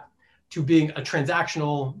media app to being a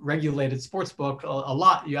transactional regulated sportsbook. A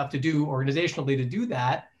lot you have to do organizationally to do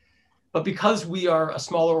that. But because we are a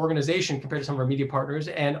smaller organization compared to some of our media partners,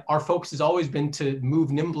 and our focus has always been to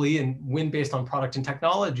move nimbly and win based on product and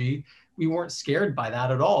technology, we weren't scared by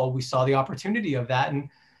that at all. We saw the opportunity of that. And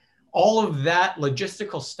all of that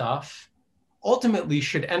logistical stuff ultimately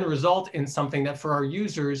should end result in something that for our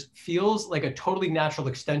users feels like a totally natural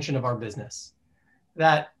extension of our business.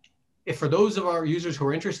 That if for those of our users who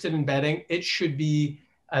are interested in betting, it should be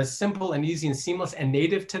as simple and easy and seamless and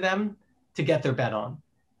native to them to get their bet on.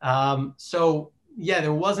 So yeah,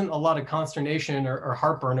 there wasn't a lot of consternation or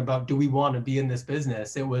heartburn about, do we want to be in this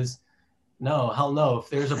business? It was, no, hell no. If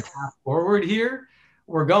there's a path forward here,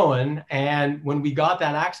 we're going. And when we got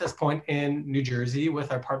that access point in New Jersey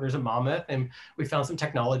with our partners at Monmouth, and we found some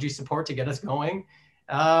technology support to get us going,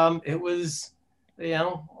 it was,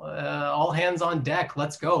 all hands on deck,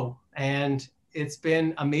 let's go. And it's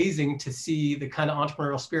been amazing to see the kind of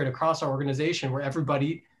entrepreneurial spirit across our organization where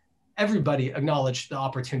everybody acknowledged the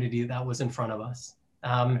opportunity that was in front of us.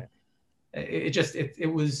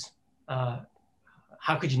 It was,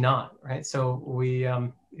 how could you not, right? So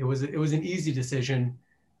it was an easy decision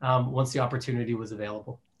once the opportunity was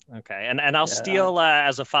available. Okay, and I'll steal,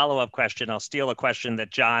 as a follow-up question, I'll steal a question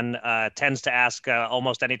that John tends to ask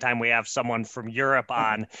almost anytime we have someone from Europe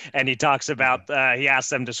on, and he talks about, he asks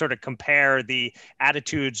them to sort of compare the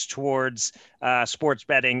attitudes towards sports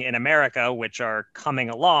betting in America, which are coming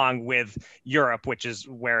along, with Europe, which is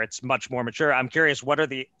where it's much more mature. I'm curious,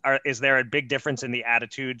 is there a big difference in the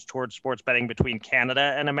attitudes towards sports betting between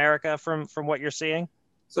Canada and America from what you're seeing?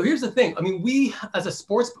 So here's the thing. I mean, we as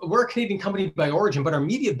a we're a Canadian company by origin, but our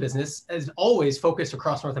media business is always focused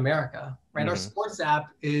across North America, right? Our sports app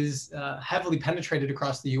is heavily penetrated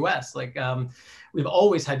across the US. Like we've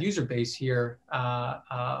always had user base here.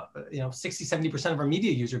 60, 70% of our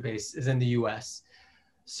media user base is in the US.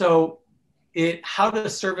 So how to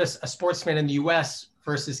service a sports fan in the US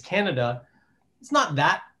versus Canada, it's not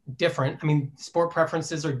that different. I mean, sport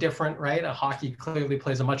preferences are different, right? Hockey clearly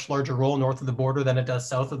plays a much larger role north of the border than it does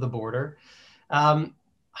south of the border.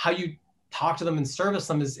 How you talk to them and service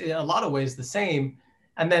them is in a lot of ways the same.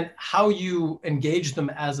 And then how you engage them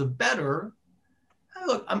as a bettor.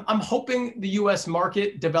 Look, I'm hoping the US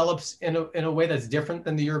market develops in a way that's different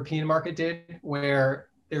than the European market did, where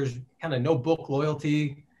there's kind of no book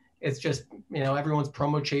loyalty. It's just, everyone's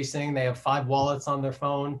promo chasing. They have 5 wallets on their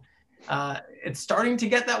phone. It's starting to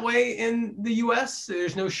get that way in the US.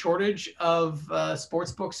 There's no shortage of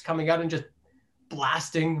sports books coming out and just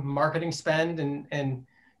blasting marketing spend and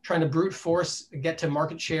trying to brute force get to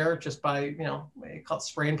market share just by, they call it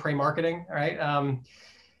spray and pray marketing, right?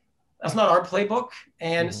 That's not our playbook.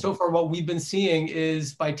 And so far what we've been seeing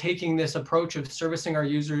is by taking this approach of servicing our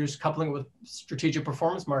users, coupling it with strategic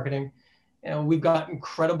performance marketing, we've got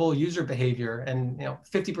incredible user behavior, and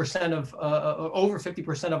 50% of over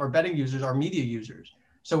 50% of our betting users are media users.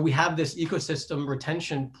 So we have this ecosystem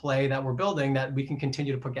retention play that we're building that we can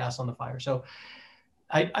continue to put gas on the fire. So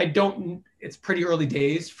it's pretty early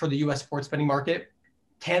days for the US sports betting market.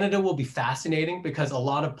 Canada will be fascinating because a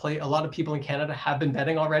lot of people in Canada have been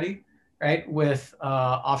betting already, right? With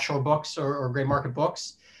offshore books or gray market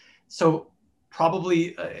books. So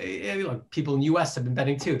probably people in the US have been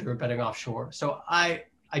betting too. They were betting offshore. So I'm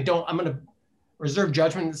going to reserve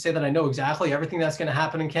judgment and say that I know exactly everything that's going to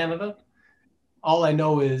happen in Canada. All I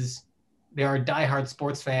know is they are diehard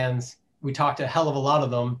sports fans. We talked to a hell of a lot of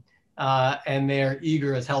them, and they're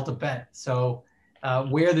eager as hell to bet. So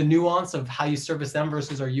where the nuance of how you service them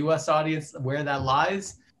versus our US audience, where that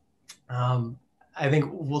lies, I think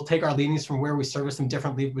we'll take our leanings from where we service them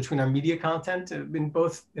differently between our media content in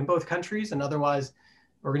both countries, and otherwise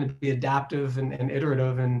we're going to be adaptive and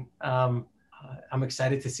iterative, and I'm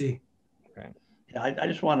excited to see. Right. Yeah, I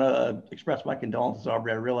just want to express my condolences,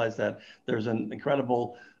 Aubrey. I realize that there's an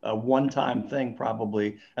incredible one-time thing,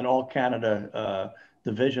 probably an all-Canada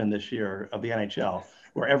division this year of the NHL,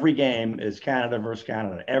 where every game is Canada versus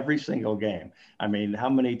Canada, every single game. I mean, how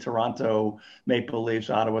many Toronto Maple Leafs,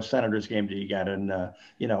 Ottawa Senators games do you get in,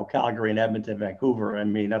 Calgary and Edmonton, Vancouver? I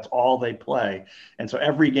mean, that's all they play. And so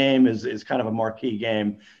every game is kind of a marquee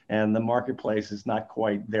game, and the marketplace is not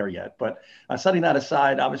quite there yet. But setting that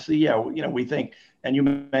aside, obviously, we think, and you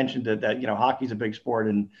mentioned that hockey's a big sport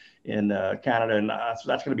in Canada, and that's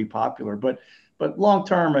going to be popular. But long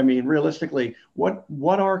term, I mean, realistically, what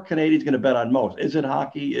are Canadians going to bet on most? Is it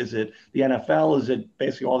hockey? Is it the NFL? Is it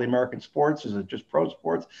basically all the American sports? Is it just pro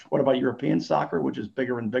sports? What about European soccer, which is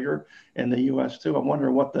bigger and bigger in the U.S. too? I'm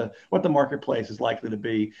wondering what the marketplace is likely to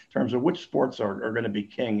be in terms of which sports are going to be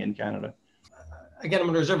king in Canada. Again, I'm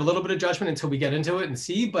going to reserve a little bit of judgment until we get into it and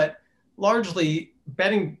see, but largely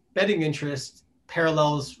betting interest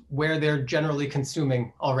parallels where they're generally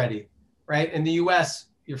consuming already, right? In the U.S.,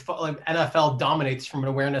 NFL dominates from an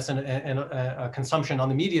awareness and a consumption on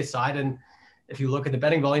the media side. And if you look at the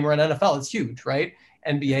betting volume around NFL, it's huge, right?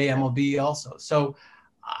 NBA, MLB also. So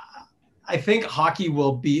I think hockey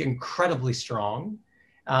will be incredibly strong.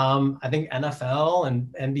 I think NFL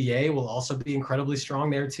and NBA will also be incredibly strong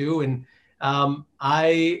there too. And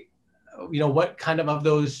what kind of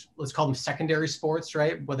those, let's call them secondary sports,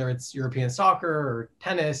 right? Whether it's European soccer or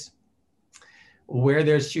tennis, where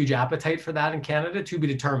there's huge appetite for that in Canada, to be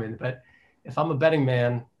determined. But if I'm a betting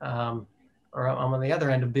man, or I'm on the other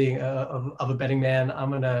end of being of a betting man, I'm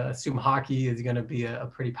going to assume hockey is going to be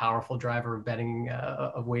a pretty powerful driver of betting,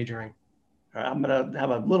 of wagering. I'm going to have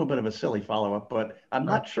a little bit of a silly follow-up, but I'm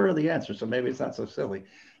not sure of the answer, so maybe it's not so silly.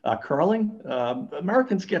 Curling,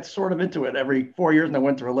 Americans get sort of into it every 4 years in the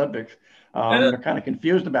Winter Olympics. They're kind of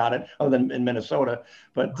confused about it, other than in Minnesota.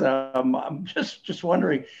 But I'm just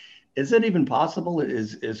wondering, is it even possible?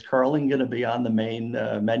 Is curling going to be on the main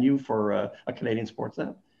menu for a Canadian sports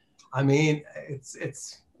app? I mean, it's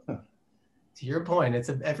to your point. It's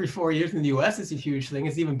every 4 years in the U.S. It's a huge thing.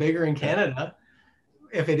 It's even bigger in Canada.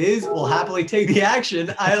 If it is, we'll happily take the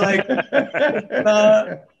action. I like.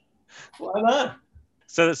 Why not?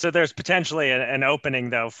 So there's potentially an opening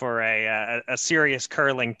though for a serious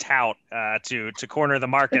curling tout to corner the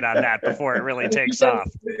market on that before it really takes off.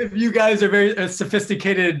 If you guys are very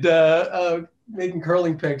sophisticated making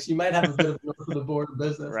curling picks, you might have a bit of the border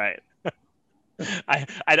business. Right.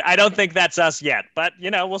 I don't think that's us yet, but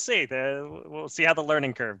we'll see. We'll see how the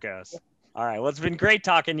learning curve goes. All right. Well, it's been great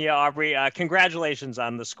talking to you, Aubrey. Congratulations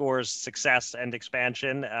on the Score's success and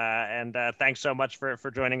expansion. And thanks so much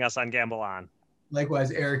for joining us on Gamble On.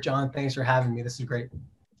 Likewise, Eric, John, thanks for having me. This is great.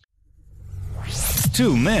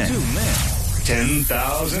 Two men.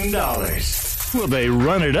 $10,000. Will they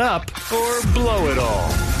run it up or blow it all?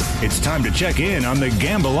 It's time to check in on the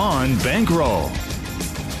Gamble On bankroll.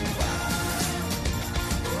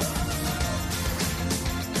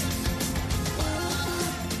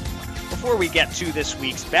 Before we get to this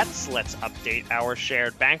week's bets, let's update our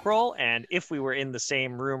shared bankroll. And if we were in the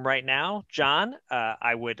same room right now, John,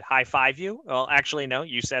 I would high five you. Well, actually, no,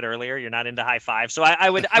 you said earlier you're not into high five. So I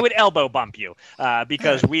would elbow bump you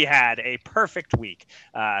because we had a perfect week.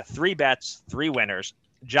 3 bets, 3 winners.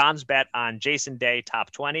 John's bet on Jason Day,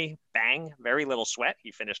 top 20, bang, very little sweat.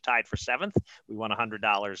 He finished tied for 7th. We won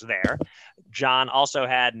 $100 there. John also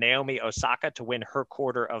had Naomi Osaka to win her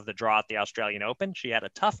quarter of the draw at the Australian Open. She had a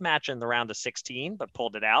tough match in the round of 16, but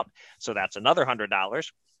pulled it out. So that's another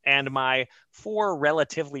 $100. And my 4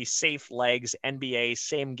 relatively safe legs NBA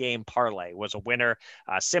same game parlay was a winner.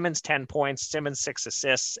 Simmons 10 points, Simmons 6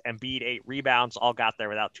 assists, Embiid 8 rebounds, all got there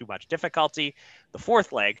without too much difficulty. The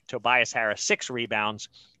 4th leg, Tobias Harris 6 rebounds.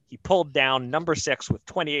 He pulled down number 6 with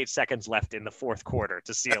 28 seconds left in the 4th quarter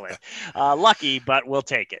to seal it. Lucky, but we'll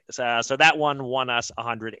take it. So that one won us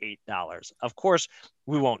 $108. Of course,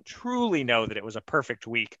 we won't truly know that it was a perfect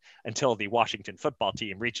week until the Washington football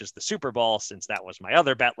team reaches the Super Bowl, since that was my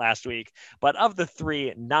other bet last week. But of the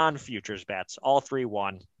 3 non-futures bets, all 3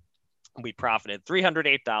 won. We profited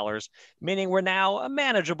 $308, meaning we're now a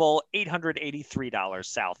manageable $883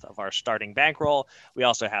 south of our starting bankroll. We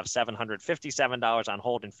also have $757 on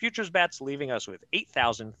hold in futures bets, leaving us with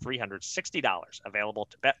 $8,360 available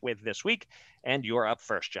to bet with this week. And you're up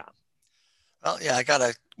first, John. Well, yeah,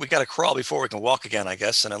 we gotta crawl before we can walk again, I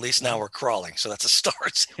guess. And at least now we're crawling. So that's a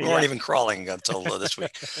start. We weren't even crawling until this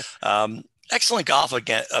week. Excellent golf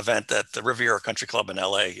event at the Riviera Country Club in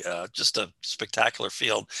LA. Just a spectacular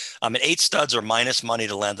field. 8 studs are minus money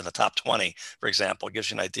to land in the top 20, for example. It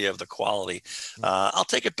gives you an idea of the quality. I'll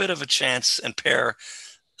take a bit of a chance and pair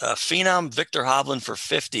Phenom Victor Hovland for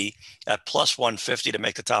 50 at plus 150 to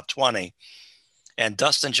make the top 20, and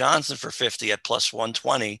Dustin Johnson for 50 at plus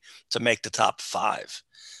 120 to make the top 5.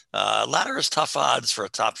 Latter is tough odds for a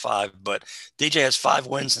top 5, but DJ has 5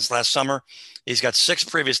 wins since last summer. He's got 6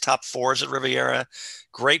 previous top 4s at Riviera.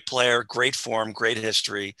 Great player, great form, great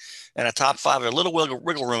history, and a top 5, a little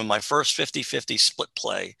wiggle room in my first 50-50 split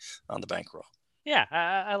play on the bankroll. Yeah,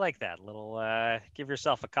 I like that. A little, give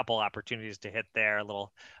yourself a couple opportunities to hit there. A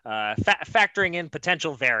little factoring in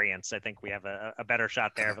potential variance. I think we have a better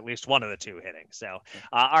shot there of at least one of the 2 hitting. So,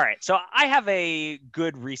 all right. So I have a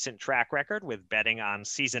good recent track record with betting on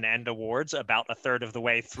season end awards about a third of the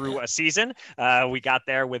way through a season. We got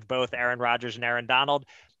there with both Aaron Rodgers and Aaron Donald.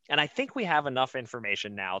 And I think we have enough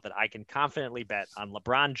information now that I can confidently bet on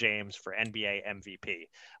LeBron James for NBA MVP.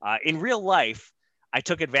 In real life, I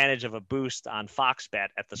took advantage of a boost on Fox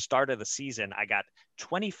Bet at the start of the season. I got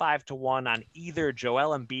 25-1 on either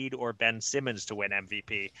Joel Embiid or Ben Simmons to win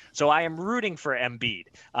MVP. So I am rooting for Embiid.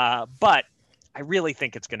 But I really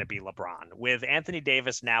think it's going to be LeBron. With Anthony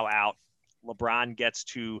Davis now out, LeBron gets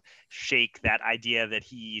to shake that idea that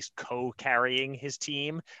he's co-carrying his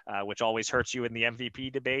team, which always hurts you in the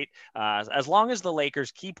MVP debate. As long as the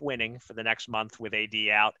Lakers keep winning for the next month with AD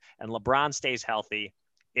out and LeBron stays healthy,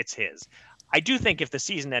 it's his. I do think if the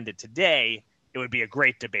season ended today, it would be a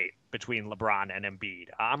great debate between LeBron and Embiid.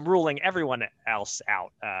 I'm ruling everyone else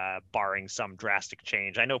out, barring some drastic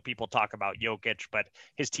change. I know people talk about Jokic, but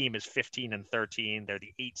his team is 15-13. They're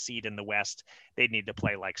the 8th seed in the West. They'd need to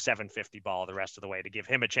play like 750 ball the rest of the way to give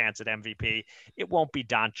him a chance at MVP. It won't be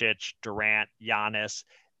Doncic, Durant, Giannis,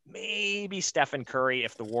 maybe Stephen Curry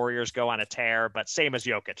if the Warriors go on a tear, but same as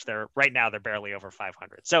Jokic. Right now they're barely over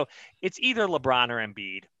 500. So it's either LeBron or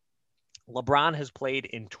Embiid. LeBron has played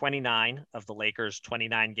in 29 of the Lakers'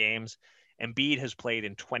 29 games. Embiid has played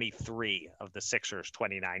in 23 of the Sixers'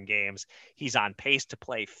 29 games. He's on pace to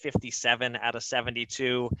play 57 out of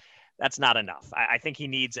 72. That's not enough. I think he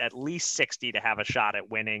needs at least 60 to have a shot at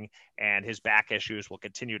winning, and his back issues will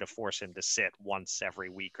continue to force him to sit once every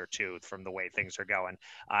week or 2 from the way things are going.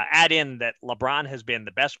 Add in that LeBron has been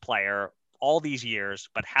the best player all these years,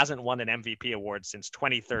 but hasn't won an MVP award since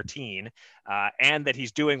 2013, and that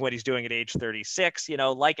he's doing what he's doing at age 36,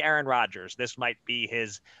 like Aaron Rodgers, this might be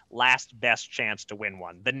his last best chance to win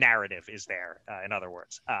one. The narrative is there, in other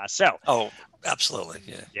words. Oh, absolutely.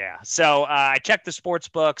 Yeah. So I checked the sports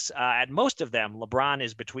books. At most of them, LeBron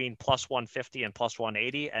is between plus 150 and plus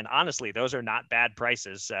 180. And honestly, those are not bad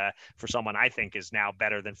prices for someone I think is now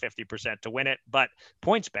better than 50% to win it. But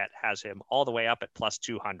PointsBet has him all the way up at plus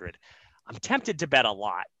 200. I'm tempted to bet a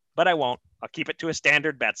lot, but I won't. I'll keep it to a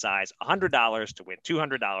standard bet size, $100 to win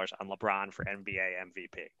 $200 on LeBron for NBA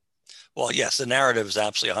MVP. Well, yes, the narrative is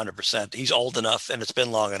absolutely 100%. He's old enough and it's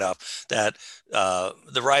been long enough that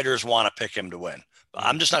the writers want to pick him to win.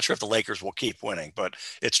 I'm just not sure if the Lakers will keep winning, but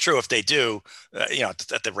it's true if they do,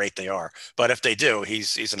 at the rate they are. But if they do,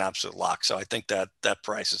 he's an absolute lock. So I think that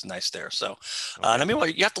price is nice there. So, and I mean,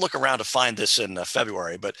 you have to look around to find this in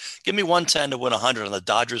February, but give me 110 to win 100 on the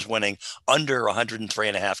Dodgers winning under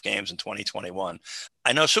 103.5 games in 2021.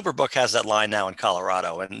 I know Superbook has that line now in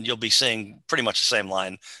Colorado, and you'll be seeing pretty much the same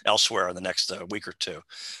line elsewhere in the next week or two.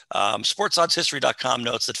 SportsOddsHistory.com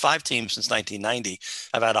notes that 5 teams since 1990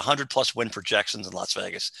 have had 100-plus win projections in Las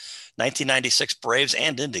Vegas. 1996 Braves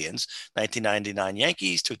and Indians, 1999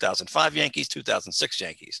 Yankees, 2005 Yankees, 2006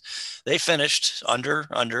 Yankees. They finished under,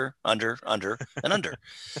 and under.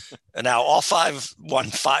 And now all 5 won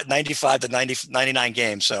 95 to 99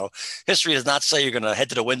 games. So history does not say you're going to head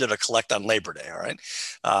to the window to collect on Labor Day, all right?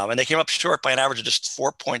 And they came up short by an average of just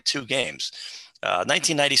 4.2 games.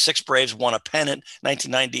 1996 Braves won a pennant.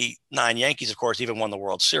 1999 Yankees, of course, even won the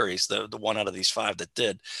World Series, the one out of these 5 that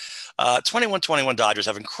did. 21 Dodgers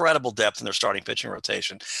have incredible depth in their starting pitching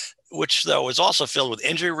rotation, which, though, is also filled with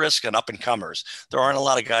injury risk and up-and-comers. There aren't a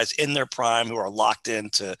lot of guys in their prime who are locked in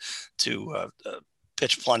to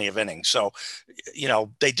pitch plenty of innings. So,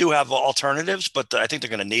 they do have alternatives, but I think they're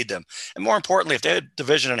going to need them. And more importantly, if they had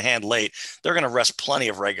division in hand late, they're going to rest plenty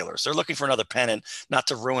of regulars. They're looking for another pennant, not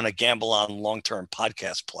to ruin a gamble on long-term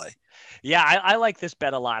podcast play. Yeah, I like this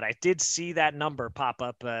bet a lot. I did see that number pop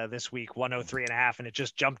up this week, 103.5, and it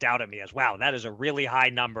just jumped out at me as, wow, that is a really high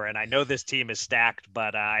number. And I know this team is stacked,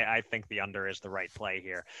 but I think the under is the right play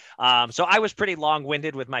here. So I was pretty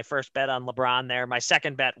long-winded with my first bet on LeBron there. My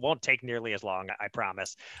second bet won't take nearly as long, I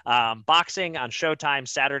promise. Boxing on Showtime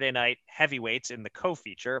Saturday night, heavyweights in the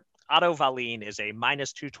co-feature. Otto Wallin is a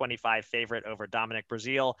minus 225 favorite over Dominic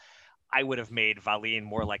Breazeale. I would have made Wallin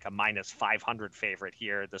more like a minus 500 favorite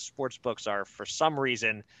here. The sports books are, for some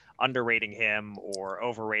reason, underrating him or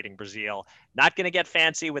overrating Breazeale. Not going to get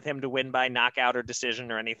fancy with him to win by knockout or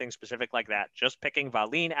decision or anything specific like that. Just picking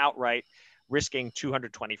Wallin outright, risking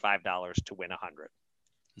 $225 to win 100.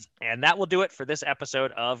 And that will do it for this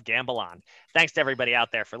episode of Gamble On. Thanks to everybody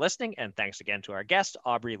out there for listening, and thanks again to our guest,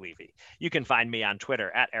 Aubrey Levy. You can find me on Twitter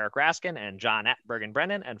at Eric Raskin and John at Bergen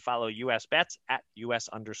Brennan, and follow US Bets at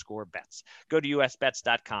US_bets. Go to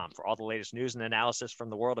usbets.com for all the latest news and analysis from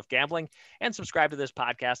the world of gambling, and subscribe to this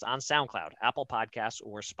podcast on SoundCloud, Apple Podcasts,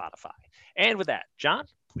 or Spotify. And with that, John,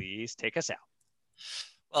 please take us out.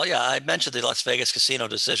 Well, yeah, I mentioned the Las Vegas casino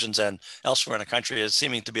decisions and elsewhere in the country is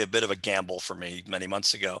seeming to be a bit of a gamble for me many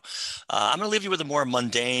months ago. I'm going to leave you with a more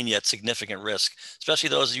mundane yet significant risk, especially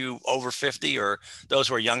those of you over 50 or those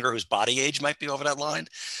who are younger whose body age might be over that line.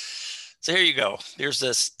 So here you go. Here's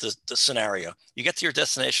the scenario. You get to your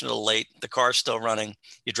destination a little late. The car's still running.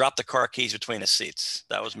 You drop the car keys between the seats.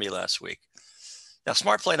 That was me last week. Now,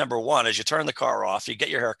 smart play number 1 is you turn the car off, you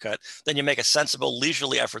get your hair cut, then you make a sensible,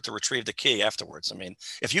 leisurely effort to retrieve the key afterwards. I mean,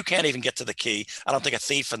 if you can't even get to the key, I don't think a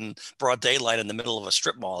thief in broad daylight in the middle of a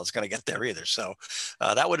strip mall is going to get there either. So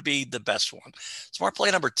that would be the best one. Smart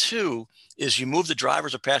play number 2 is you move the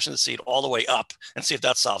driver's or passenger seat all the way up and see if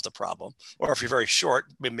that solves the problem. Or if you're very short,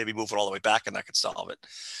 maybe move it all the way back and that could solve it.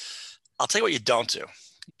 I'll tell you what you don't do.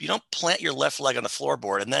 You don't plant your left leg on the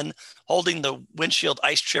floorboard and then, holding the windshield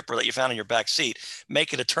ice chipper that you found in your back seat,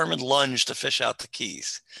 make a determined lunge to fish out the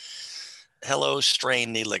keys. Hello,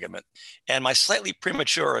 strained knee ligament. And my slightly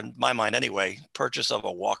premature, in my mind anyway, purchase of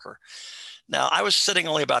a walker. Now, I was sitting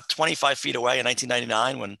only about 25 feet away in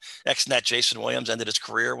 1999 when ex-Net Jason Williams ended his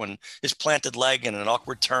career, when his planted leg in an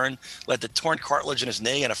awkward turn led to torn cartilage in his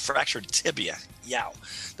knee and a fractured tibia,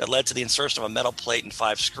 that led to the insertion of a metal plate and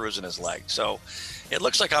 5 screws in his leg. So it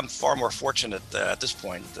looks like I'm far more fortunate at this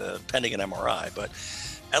point, pending an MRI, but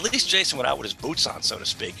at least Jason went out with his boots on, so to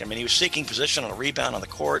speak. I mean, he was seeking position on a rebound on the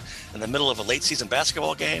court in the middle of a late season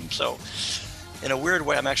basketball game. So in a weird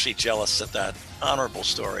way, I'm actually jealous of that honorable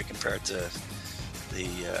story compared to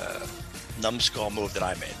the numbskull move that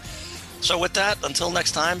I made. So with that, until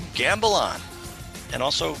next time, gamble on. And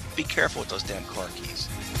also be careful with those damn car keys.